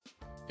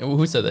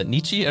Who said that?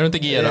 Nietzsche? I don't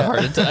think he had a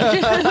heart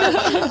attack.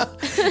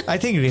 I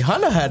think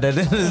Rihanna had it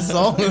in his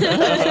song.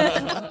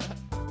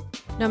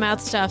 No mouth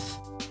stuff.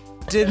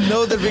 Didn't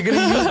know that we're going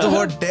to use the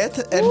word death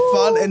and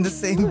fun in the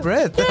same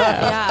breath.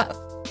 Yeah.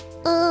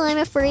 Oh, I'm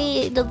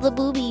afraid of the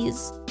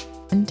boobies.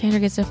 And Tanner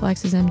gets to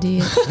flex his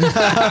MD.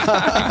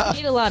 I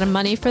need a lot of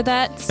money for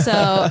that, so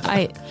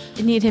I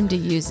need him to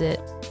use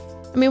it.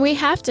 I mean, we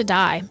have to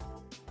die.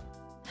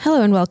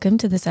 Hello and welcome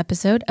to this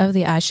episode of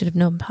the I Should Have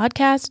Known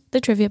podcast,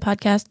 the trivia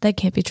podcast that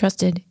can't be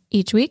trusted.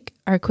 Each week,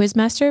 our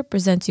quizmaster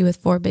presents you with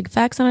 4 big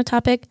facts on a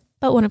topic,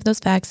 but one of those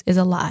facts is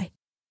a lie.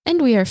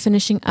 And we are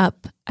finishing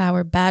up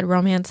our bad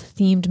romance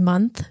themed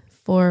month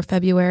for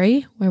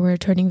February, where we're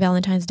turning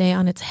Valentine's Day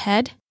on its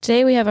head.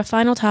 Today we have a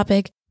final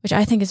topic, which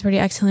I think is pretty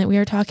excellent. We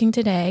are talking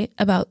today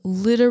about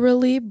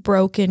literally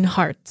broken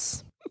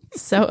hearts.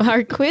 So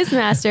our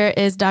quizmaster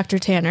is Dr.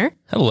 Tanner.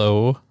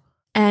 Hello.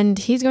 And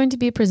he's going to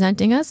be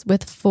presenting us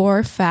with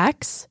 4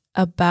 facts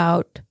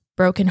about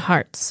broken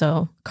hearts,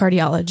 so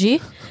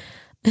cardiology.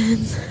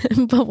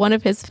 But one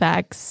of his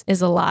facts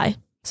is a lie.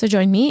 So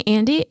join me,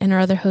 Andy, and our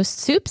other host,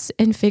 Soups,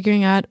 in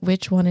figuring out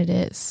which one it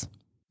is.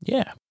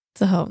 Yeah.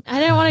 So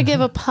I didn't want to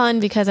give a pun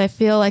because I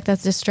feel like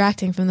that's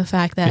distracting from the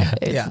fact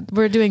that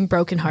we're doing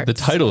broken hearts. The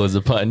title is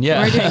a pun.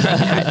 Yeah. We're doing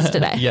broken hearts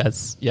today.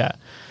 Yes. Yeah.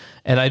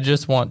 And I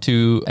just want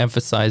to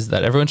emphasize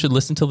that everyone should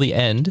listen till the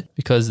end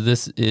because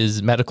this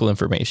is medical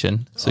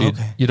information. So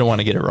you don't want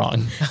to get it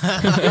wrong.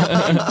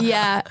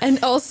 Yeah.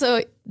 And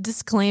also,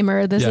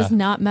 disclaimer, this is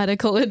not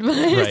medical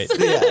advice.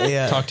 Right.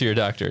 Yeah. Talk to your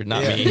doctor,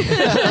 not me.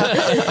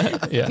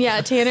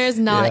 Yeah, Tanner is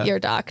not your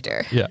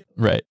doctor. Yeah.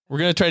 Right. We're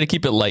going to try to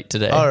keep it light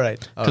today. All right.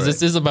 Because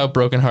this is about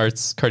broken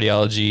hearts,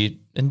 cardiology,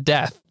 and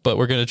death. But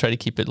we're going to try to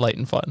keep it light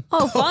and fun.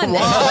 Oh, fun.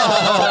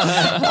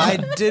 I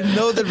didn't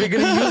know that we're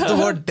going to use the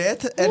word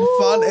death and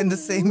fun in the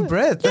same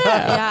breath.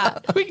 Yeah.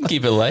 We can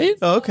keep it light.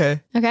 Okay.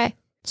 Okay.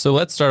 So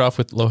let's start off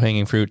with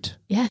low-hanging fruit.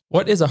 Yeah.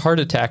 What is a heart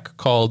attack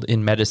called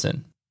in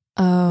medicine?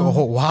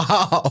 Oh,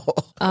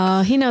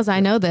 wow. He knows I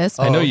know this.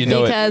 I know you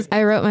know because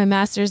I wrote my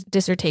master's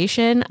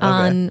dissertation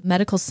on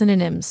medical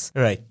synonyms.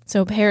 Right.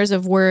 So pairs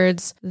of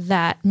words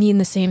that mean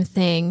the same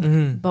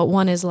thing, but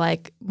one is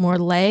like more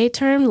lay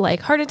term,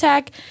 like heart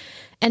attack,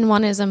 and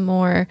one is a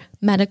more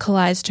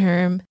medicalized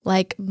term,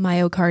 like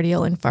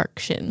myocardial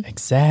infarction.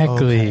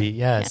 Exactly. Okay.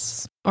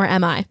 Yes. Or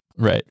MI.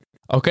 Right.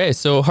 Okay,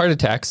 so heart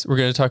attacks. We're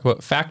going to talk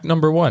about fact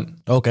number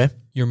 1. Okay.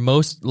 You're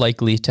most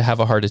likely to have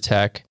a heart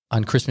attack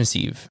on Christmas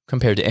Eve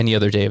compared to any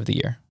other day of the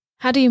year.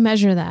 How do you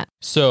measure that?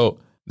 So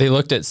they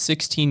looked at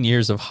 16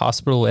 years of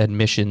hospital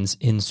admissions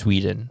in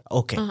Sweden.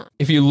 Okay.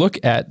 If you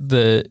look at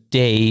the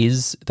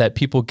days that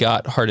people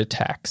got heart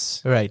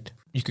attacks, Right.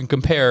 you can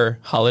compare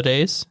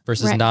holidays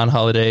versus Right.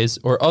 non-holidays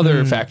or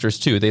other factors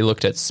too. They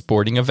looked at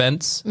sporting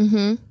events.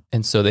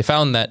 And so they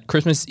found that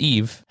Christmas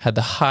Eve had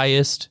the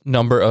highest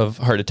number of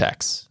heart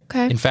attacks.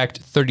 Okay. In fact,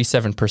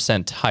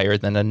 37% higher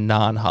than a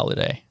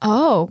non-holiday.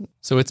 Oh,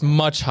 So it's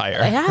much higher.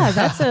 yeah,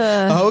 that's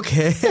a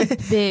Okay.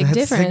 big That's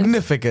difference.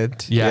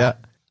 significant. Yeah.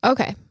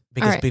 Okay.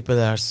 Because All right. people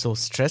are so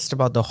stressed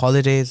about the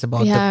holidays,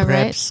 about Yeah, the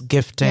right. preps,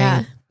 gifting.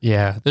 Yeah.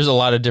 Yeah, there's a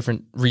lot of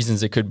different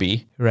reasons it could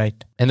be.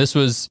 Right. And this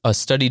was a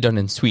study done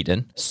in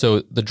Sweden.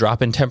 So the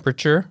drop in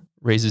temperature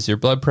raises your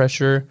blood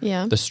pressure,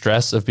 Yeah. the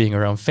stress of being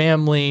around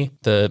family,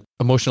 the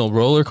emotional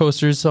roller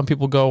coasters some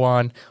people go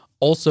on,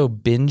 also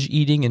binge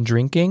eating and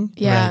drinking.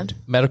 Yeah. Right.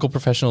 Medical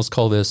professionals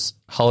call this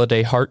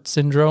holiday heart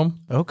syndrome.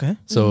 Okay.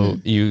 So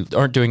you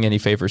aren't doing any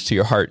favors to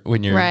your heart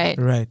when you're Right.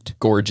 Right.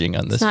 gorging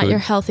on this It's not food. your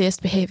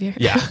healthiest behavior.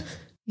 Yeah.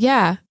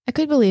 Yeah, I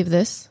could believe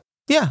this.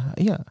 Yeah.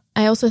 Yeah.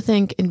 I also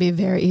think it'd be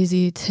very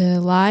easy to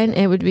lie, and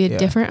it would be a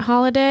different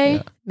holiday.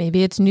 Yeah.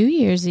 Maybe it's New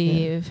Year's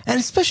Eve. And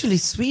especially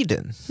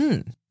Sweden.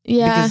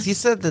 Yeah. Because you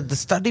said that the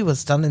study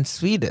was done in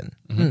Sweden.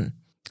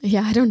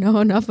 Yeah, I don't know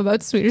enough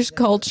about Swedish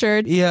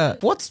culture. Yeah.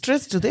 What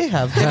stress do they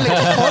have? They're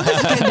like all the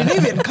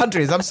Scandinavian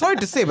countries. I'm sorry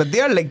to say, but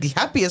they are like the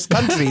happiest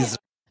countries.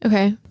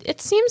 Okay.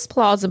 It seems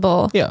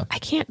plausible. Yeah. I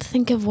can't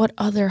think of what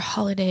other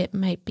holiday it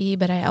might be,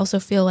 but I also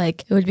feel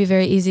like it would be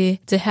very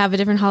easy to have a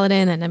different holiday,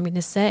 and then I'm going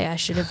to say I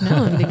should have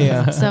known. Because,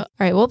 Yeah. So, all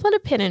right, we'll put a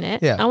pin in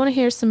it. Yeah. I want to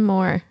hear some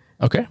more.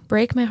 Okay.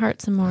 Break my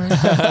heart some more.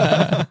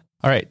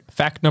 All right.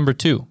 Fact number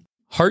 2.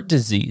 Heart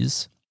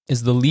disease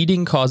is the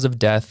leading cause of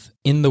death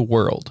in the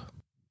world.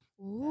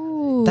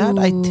 Ooh. That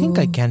I think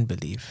I can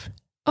believe.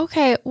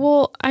 Okay,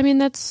 well, I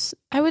mean,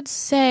 I would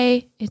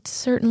say it's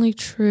certainly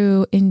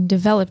true in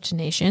developed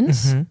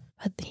nations,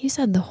 but he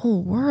said the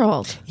whole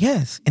world.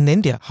 Yes. In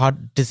India,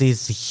 heart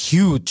disease is a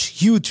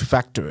huge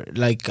factor.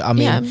 Like, I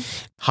mean,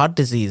 heart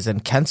disease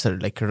and cancer,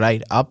 like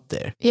right up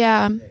there.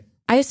 Yeah.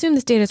 I assume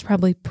this data is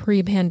probably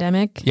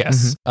pre-pandemic.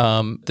 Yes.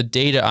 The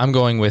data I'm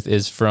going with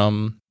is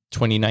from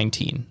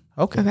 2019.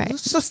 Okay.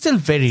 So still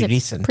very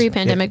recent.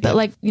 Pre-pandemic, but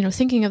like,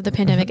 thinking of the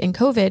pandemic and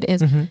COVID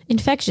is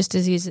infectious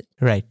disease.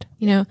 Right.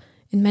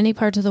 In many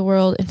parts of the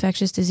world,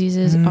 infectious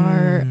diseases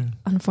are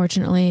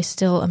unfortunately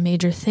still a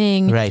major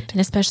thing. Right. And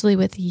especially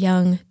with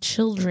young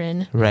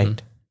children.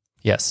 Right.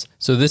 Yes.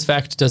 So this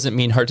fact doesn't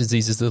mean heart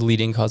disease is the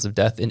leading cause of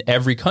death in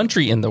every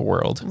country in the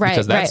world. Right,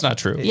 Because that's right. not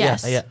true.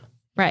 Yes. Yeah.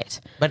 Right.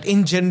 But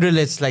in general,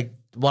 it's like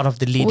one of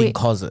the leading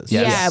causes.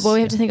 Yes. Yeah, but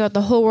we have to think about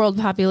the whole world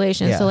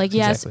population. Yeah, so like,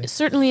 yes, exactly.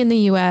 certainly in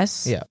the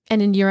US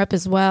and in Europe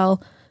as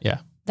well. Yeah.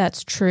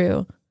 That's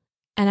true.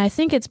 And I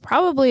think it's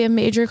probably a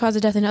major cause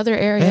of death in other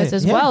areas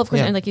as well. Of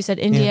course, and like you said,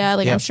 India,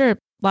 I'm sure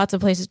lots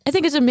of places. I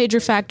think it's a major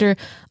factor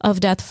of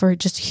death for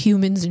just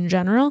humans in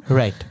general.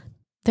 Right.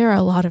 There are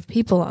a lot of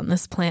people on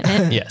this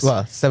planet. Yes.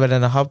 Well,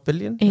 7.5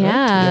 billion?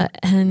 Yeah. Right?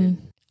 And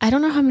I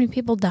don't know how many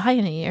people die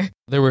in a year.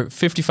 There were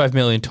 55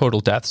 million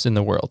total deaths in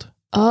the world.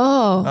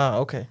 Oh. Ah,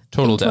 okay.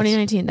 Total in deaths.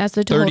 2019. That's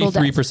the total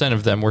deaths. 33%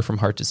 of them were from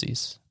heart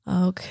disease.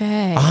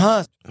 Okay.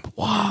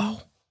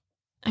 Wow.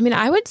 I mean,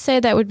 I would say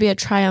that would be a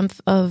triumph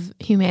of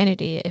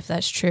humanity if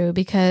that's true,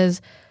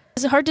 because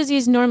heart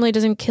disease normally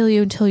doesn't kill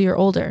you until you're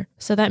older.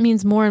 So that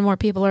means more and more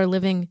people are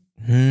living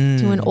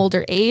to an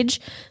older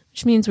age,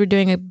 which means we're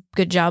doing a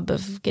good job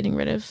of getting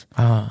rid of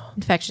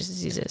infectious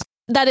diseases.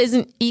 That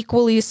isn't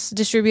equally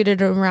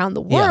distributed around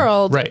the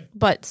world, right.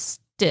 but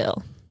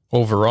still.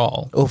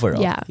 Overall.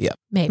 Yeah.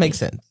 Maybe. Makes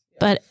sense.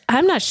 But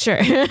I'm not sure.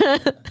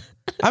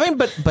 I mean,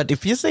 but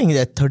if you're saying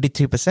that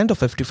 33% of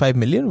 55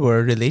 million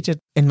were related,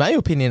 in my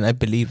opinion, I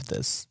believe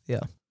this.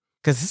 Yeah.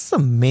 Because this is a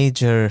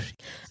major...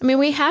 I mean,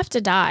 we have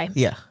to die.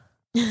 Yeah.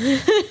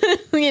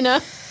 You know?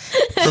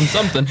 From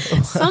something.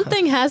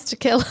 Something has to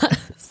kill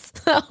us.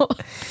 So.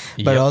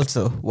 But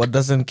also, what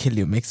doesn't kill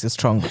you makes you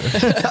stronger.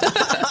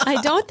 I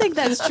don't think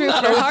that's true for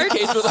hearts. the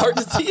case with heart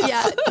disease.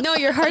 Yeah, no,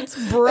 your heart's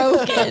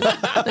broken.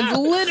 It's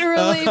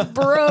literally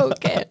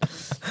broken.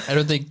 I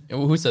don't think,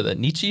 who said that?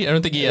 Nietzsche? I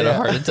don't think he had a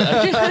heart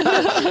attack.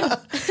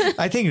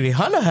 I think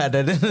Rihanna had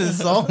it in his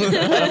song.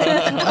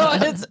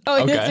 It's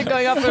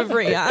going off of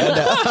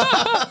Rihanna.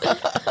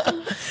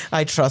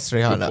 I trust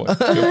Rihanna.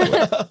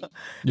 Good point.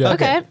 Yeah.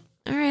 Okay.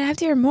 All right, I have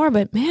to hear more,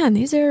 but man,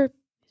 these are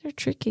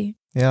tricky.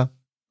 Yeah.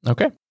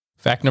 Okay.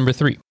 Fact number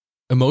 3.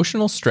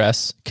 Emotional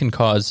stress can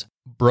cause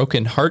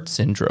broken heart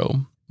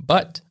syndrome,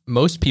 but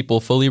most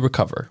people fully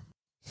recover.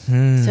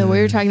 So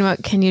we were talking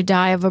about, can you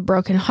die of a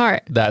broken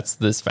heart? That's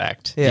this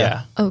fact.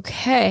 Yeah.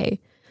 Okay.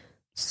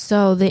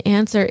 So the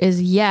answer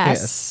is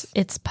yes.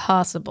 It's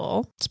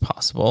possible. It's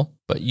possible,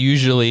 but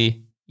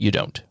usually you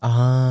don't.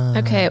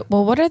 Okay.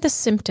 Well, what are the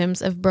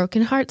symptoms of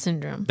broken heart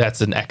syndrome? That's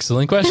an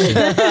excellent question.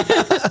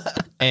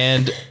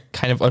 And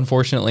kind of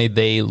unfortunately,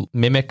 they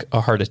mimic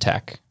a heart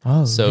attack.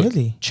 Oh, So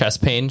really?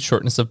 chest pain,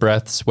 shortness of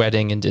breath,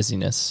 sweating, and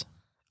dizziness.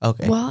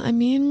 Okay. Well, I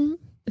mean,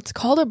 it's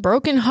called a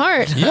broken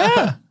heart.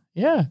 Yeah.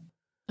 Yeah.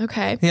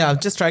 Okay. Yeah, I'm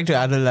just trying to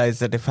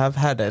analyze it if I've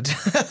had it.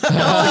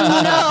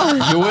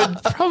 You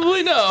would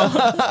probably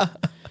know.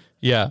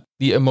 Yeah.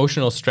 The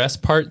emotional stress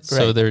part.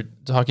 So Right. they're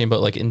talking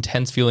about like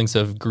intense feelings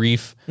of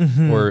grief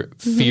or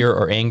fear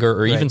or anger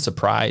or even Right.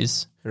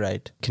 surprise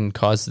Right. can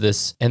cause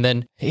this. And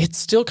then it's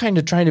still kind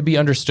of trying to be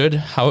understood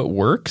how it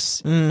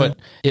works, but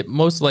it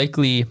most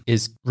likely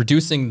is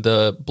reducing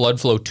the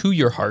blood flow to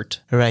your heart,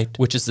 Right.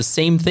 which is the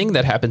same thing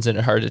that happens in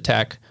a heart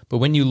attack. But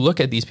when you look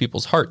at these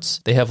people's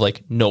hearts, they have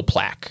like no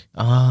plaque.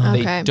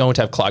 Okay. They don't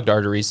have clogged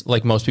arteries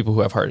like most people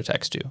who have heart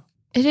attacks do.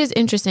 It is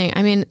interesting.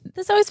 I mean,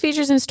 this always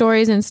features in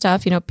stories and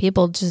stuff. You know,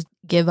 people just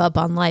give up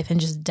on life and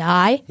just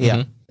die.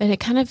 Yeah. And I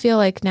kind of feel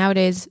like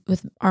nowadays,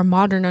 with our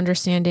modern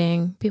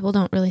understanding, people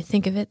don't really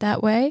think of it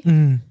that way.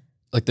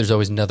 Like there's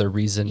always another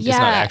reason. It's Yeah.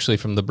 not actually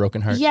from the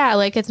broken heart. Yeah,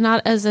 like it's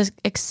not as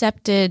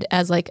accepted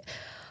as like,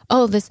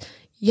 oh, this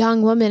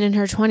young woman in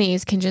her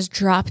 20s can just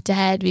drop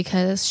dead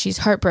because she's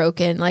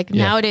heartbroken. Like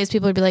nowadays,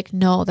 people would be like,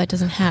 no, that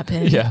doesn't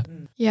happen. Yeah.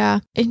 Yeah.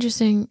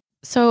 Interesting.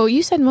 So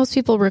you said most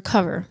people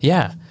recover.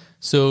 Yeah.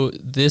 So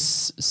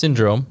this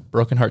syndrome,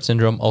 broken heart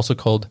syndrome, also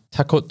called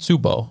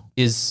Takotsubo,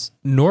 is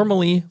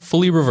normally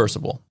fully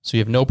reversible. So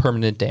you have no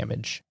permanent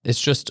damage. It's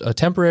just a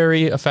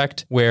temporary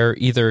effect where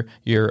either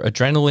your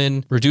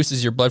adrenaline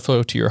reduces your blood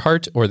flow to your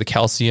heart or the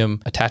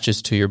calcium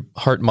attaches to your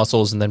heart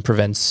muscles and then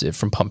prevents it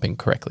from pumping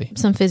correctly.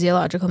 Some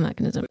physiological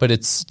mechanism. But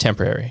it's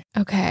temporary.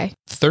 Okay.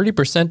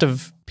 30%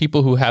 of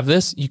people who have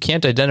this, you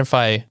can't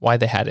identify why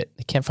they had it.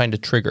 They can't find a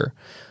trigger.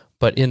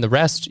 But in the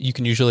rest, you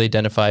can usually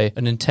identify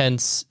an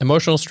intense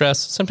emotional stress,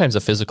 sometimes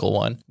a physical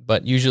one,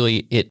 but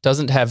usually it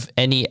doesn't have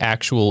any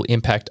actual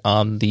impact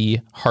on the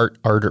heart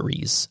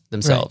arteries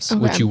themselves, Right.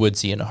 Okay. which you would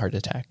see in a heart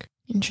attack.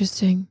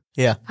 Interesting.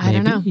 Yeah. I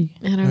don't know. Maybe.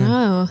 I don't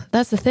know.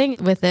 That's the thing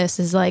with this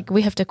is like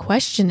we have to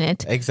question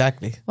it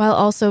Exactly. while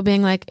also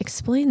being like,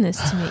 explain this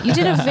to me. You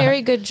did a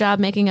very good job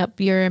making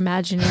up your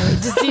imaginary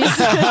disease.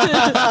 No,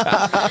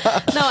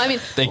 I mean,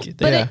 Thank you.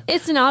 but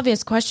it's an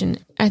obvious question,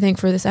 I think,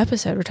 for this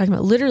episode. We're talking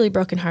about literally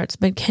broken hearts,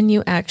 but can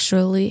you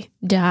actually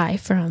die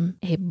from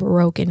a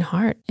broken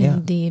heart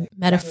in the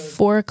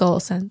metaphorical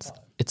sense?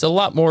 It's a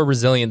lot more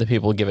resilient than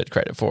people give it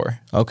credit for.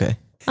 Okay.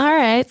 All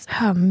right.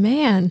 Oh,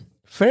 man.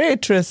 Very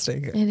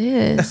interesting. It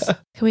is.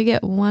 Can we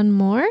get one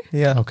more?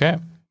 Yeah. Okay.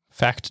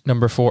 Fact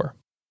number 4.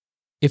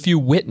 If you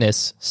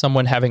witness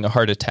someone having a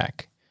heart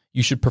attack,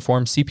 you should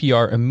perform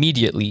CPR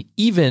immediately,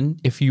 even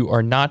if you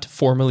are not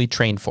formally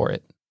trained for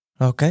it.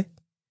 Okay.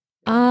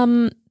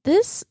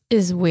 This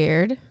is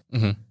weird.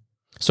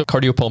 So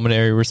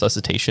cardiopulmonary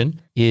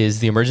resuscitation is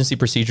the emergency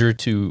procedure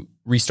to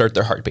restart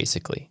their heart,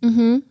 basically.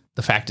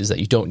 The fact is that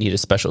you don't need a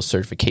special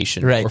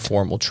certification Right. or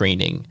formal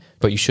training,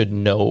 but you should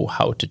know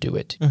how to do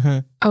it.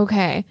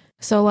 Okay.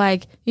 So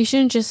like you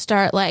shouldn't just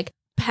start like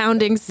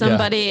pounding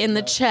somebody in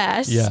the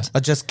chest. Yeah.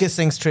 Or just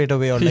kissing straight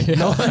away, or like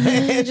no,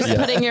 Just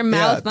putting your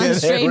mouth on right.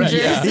 strangers.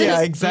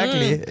 Yeah,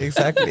 exactly,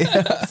 exactly.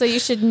 So you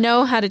should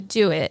know how to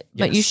do it,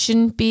 but you Yes.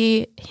 shouldn't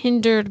be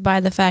hindered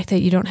by the fact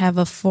that you don't have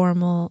a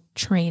formal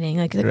training,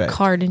 like a Right.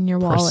 card in your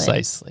wallet.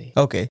 Precisely.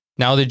 Okay,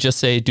 Now they just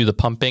say do the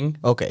pumping.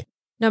 okay,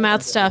 No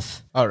mouth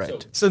stuff. all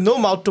right. So no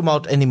mouth to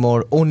mouth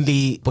anymore.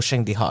 Only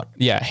pushing the heart.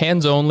 Yeah,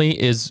 hands only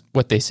is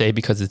what they say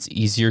because it's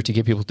easier to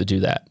get people to do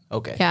that.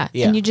 Okay.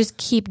 Yeah. And you just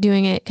keep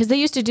doing it. Because they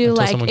used to do Until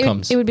like, someone it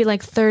comes. would be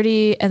like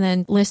 30 and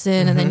then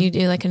listen and then you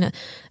do like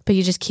but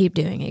you just keep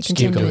doing it keep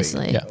doing it,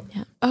 continuously.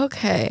 yeah.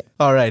 Okay.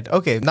 All right.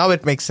 Okay. Now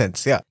it makes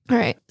sense. Yeah. All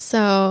right.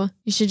 So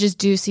you should just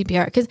do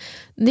CPR. Because,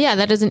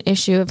 that is an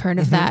issue. I've heard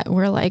of that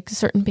where like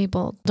certain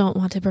people don't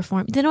want to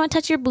perform. They don't want to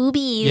touch your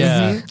boobies.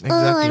 Yeah. Oh,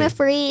 I'm Exactly.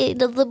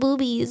 afraid of the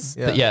boobies.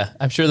 But yeah,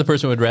 I'm sure the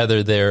person would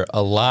rather they're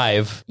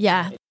alive.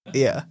 Yeah.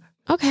 Yeah.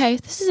 Okay.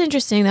 This is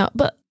interesting though.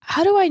 But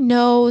how do I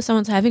know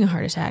someone's having a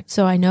heart attack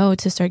so I know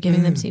to start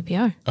giving them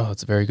CPR? Oh,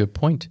 that's a very good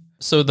point.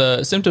 So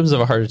the symptoms of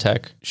a heart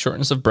attack,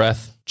 shortness of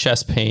breath,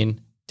 chest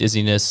pain,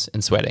 dizziness,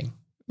 and sweating.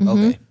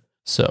 Okay.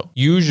 So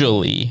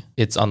usually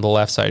it's on the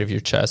left side of your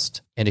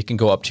chest and it can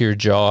go up to your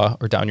jaw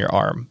or down your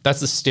arm.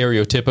 That's the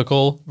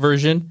stereotypical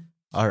version.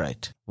 All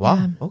right. Wow.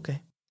 Yeah.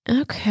 Okay.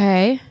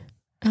 Okay.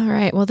 All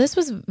right. Well, this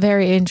was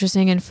very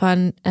interesting and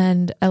fun.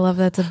 And I love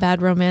that it's a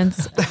bad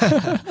romance.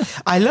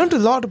 I learned a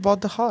lot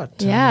about the heart.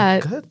 Yeah.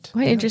 Good.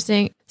 Quite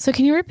interesting. So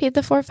can you repeat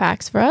the 4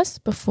 facts for us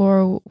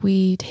before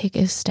we take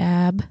a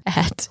stab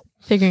at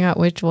figuring out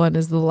which one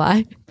is the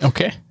lie?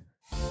 Okay.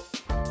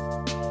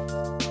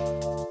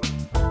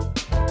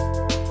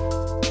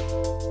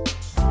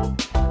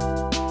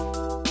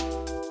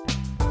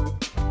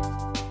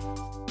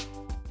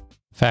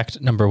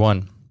 Fact number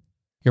 1.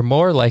 You're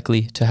more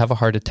likely to have a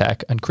heart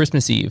attack on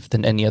Christmas Eve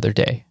than any other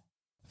day.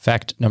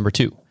 Fact number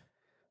 2.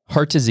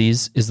 Heart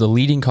disease is the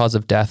leading cause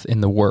of death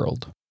in the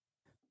world.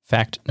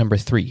 Fact number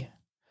 3.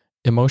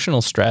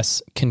 Emotional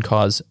stress can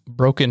cause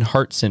broken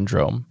heart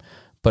syndrome,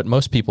 but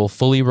most people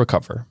fully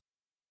recover.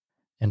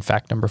 And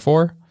fact number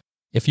 4.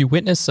 If you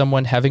witness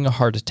someone having a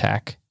heart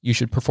attack, you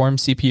should perform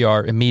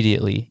CPR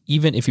immediately,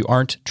 even if you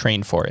aren't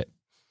trained for it.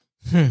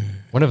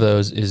 One of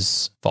those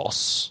is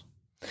false.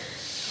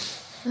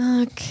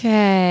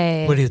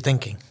 Okay. What are you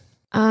thinking?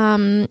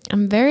 I'm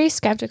very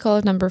skeptical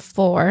of number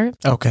 4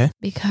 Okay.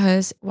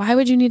 because why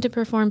would you need to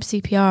perform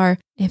CPR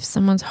if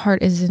someone's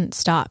heart isn't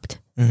stopped?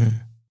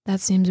 That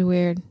seems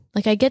weird.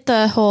 Like I get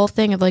the whole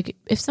thing of like,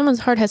 if someone's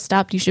heart has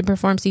stopped, you should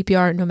perform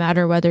CPR no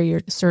matter whether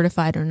you're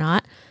certified or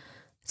not.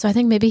 So I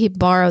think maybe he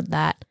borrowed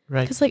that.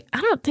 Right. Because like,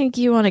 I don't think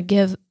you want to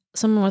give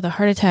someone with a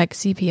heart attack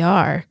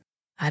CPR.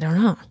 I don't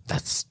know.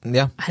 That's,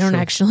 yeah. I don't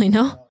actually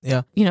know.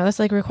 Yeah. That's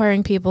like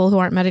requiring people who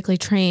aren't medically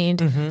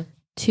trained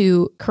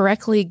to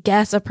correctly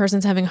guess a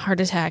person's having a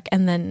heart attack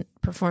and then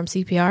perform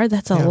CPR.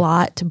 That's a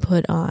lot to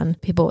put on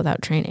people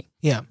without training.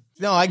 Yeah.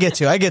 No, I get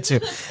you. I get you.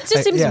 It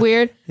just seems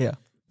weird. Yeah.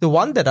 The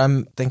one that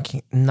I'm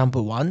thinking,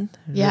 number 1.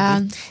 Really,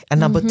 Yeah. And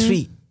number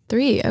 3.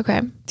 3.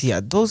 Okay.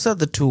 Yeah, those are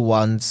the 2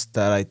 ones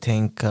that I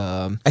think,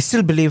 I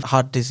still believe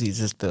heart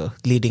disease is the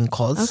leading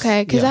cause.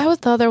 Okay. Because yeah. that was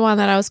the other one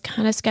that I was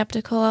kind of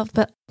skeptical of,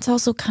 but it's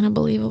also kind of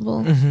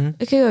believable.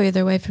 It could go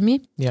either way for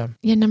me. Yeah.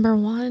 Yeah. Number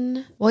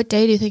 1. What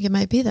day do you think it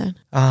might be then?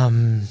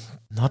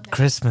 Not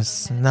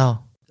Christmas.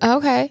 No.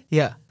 Okay.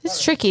 Yeah.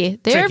 It's tricky.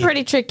 They're Tricky.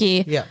 pretty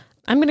tricky. Yeah.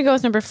 I'm going to go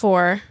with number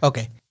 4.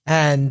 Okay.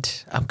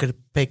 And I'm going to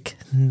pick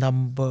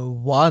number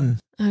 1.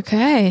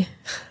 Okay.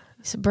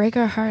 So break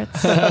our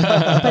hearts,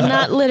 but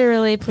not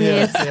literally,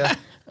 please. Yeah.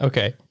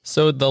 Okay.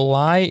 So the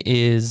lie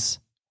is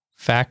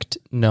fact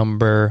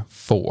number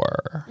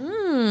 4.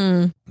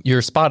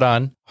 You're spot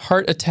on.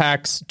 Heart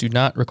attacks do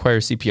not require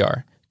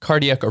CPR.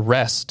 Cardiac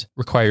arrest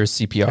requires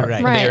CPR. Right.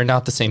 And they are Right.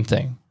 not the same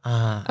thing.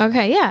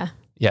 Okay. Yeah.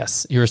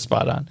 Yes, you're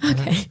spot on.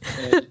 Okay.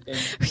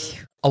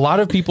 A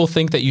lot of people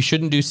think that you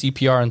shouldn't do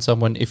CPR on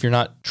someone if you're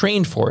not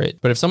trained for it.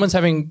 But if someone's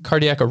having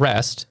cardiac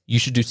arrest, you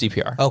should do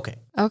CPR. Okay.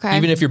 Okay.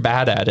 Even if you're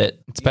bad at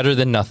it, it's better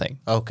than nothing.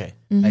 Okay.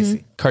 I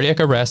see. Cardiac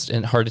arrest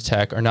and heart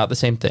attack are not the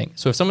same thing.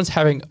 So if someone's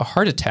having a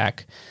heart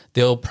attack,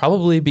 they'll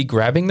probably be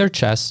grabbing their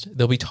chest,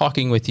 they'll be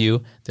talking with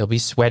you, they'll be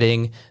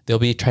sweating, they'll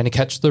be trying to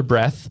catch their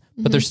breath,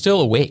 but they're still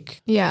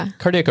awake. yeah.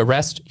 Cardiac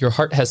arrest, your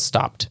heart has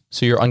stopped,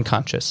 so you're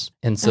unconscious.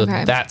 And so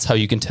Okay. that's how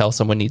you can tell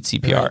someone needs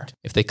CPR, Right.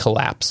 if they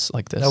collapse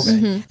like this.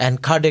 Okay.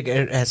 And cardiac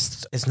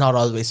arrest is not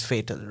always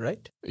fatal,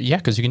 right? Yeah,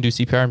 because you can do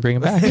CPR and bring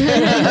it back.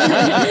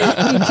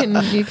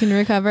 you can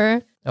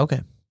recover.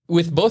 Okay.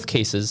 With both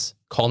cases,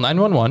 call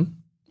 911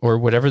 or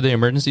whatever the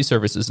emergency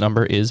services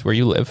number is where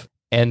you live.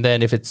 And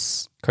then if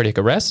it's cardiac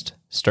arrest,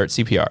 start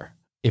CPR.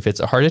 If it's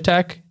a heart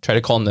attack, try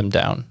to calm them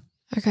down.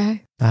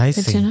 Okay. I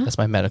Good to see. know. That's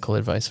my medical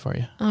advice for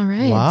you. All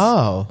right.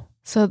 Wow.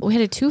 So we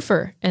had a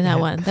twofer in that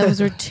one. Those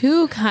were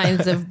 2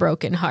 kinds of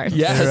broken hearts.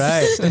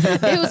 Right.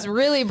 It was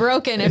really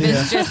broken if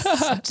it's just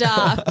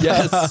stopped.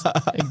 Yes,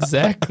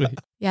 exactly.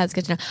 Yeah, it's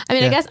good to know. I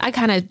mean, I guess I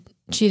kind of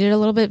cheated a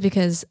little bit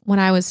because when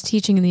I was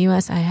teaching in the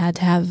US, I had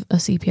to have a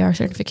CPR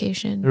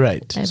certification.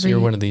 Right. So you're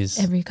one of these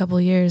every couple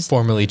of years.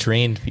 formerly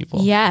trained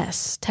people.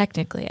 Yes,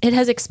 technically. It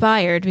has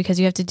expired because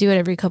you have to do it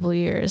every couple of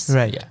years.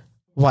 Right. Yeah.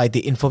 Why?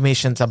 The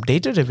information's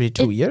updated every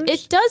 2 years?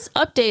 It does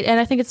update, and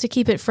I think it's to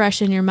keep it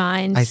fresh in your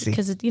mind. I see.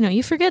 Because,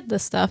 you forget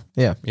this stuff.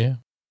 Yeah. Yeah.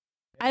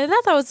 I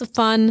thought that was a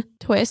fun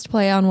twist,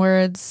 play on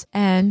words,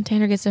 and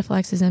Tanner gets to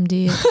flex his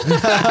MD.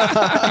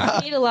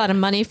 I need a lot of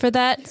money for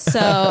that, so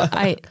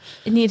I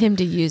need him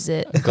to use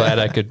it. Glad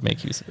I could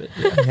make use of it.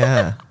 Yeah.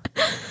 Yeah.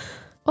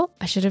 Oh,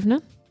 I should have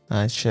known.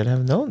 I should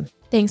have known.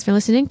 Thanks for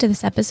listening to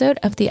this episode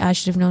of the I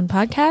Should Have Known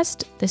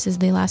podcast. This is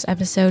the last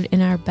episode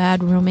in our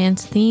bad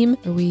romance theme,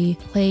 where we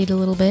played a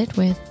little bit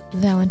with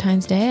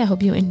Valentine's Day. I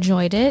hope you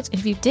enjoyed it.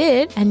 If you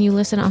did, and you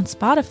listen on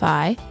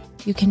Spotify,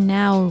 you can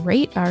now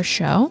rate our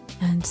show.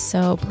 And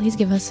so please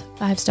give us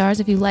 5 stars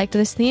if you liked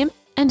this theme.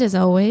 And as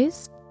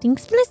always,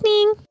 thanks for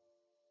listening.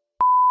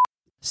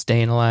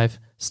 Staying alive.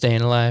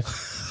 Staying alive.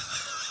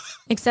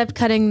 Except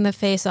cutting the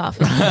face off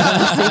of the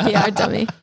CPR dummy.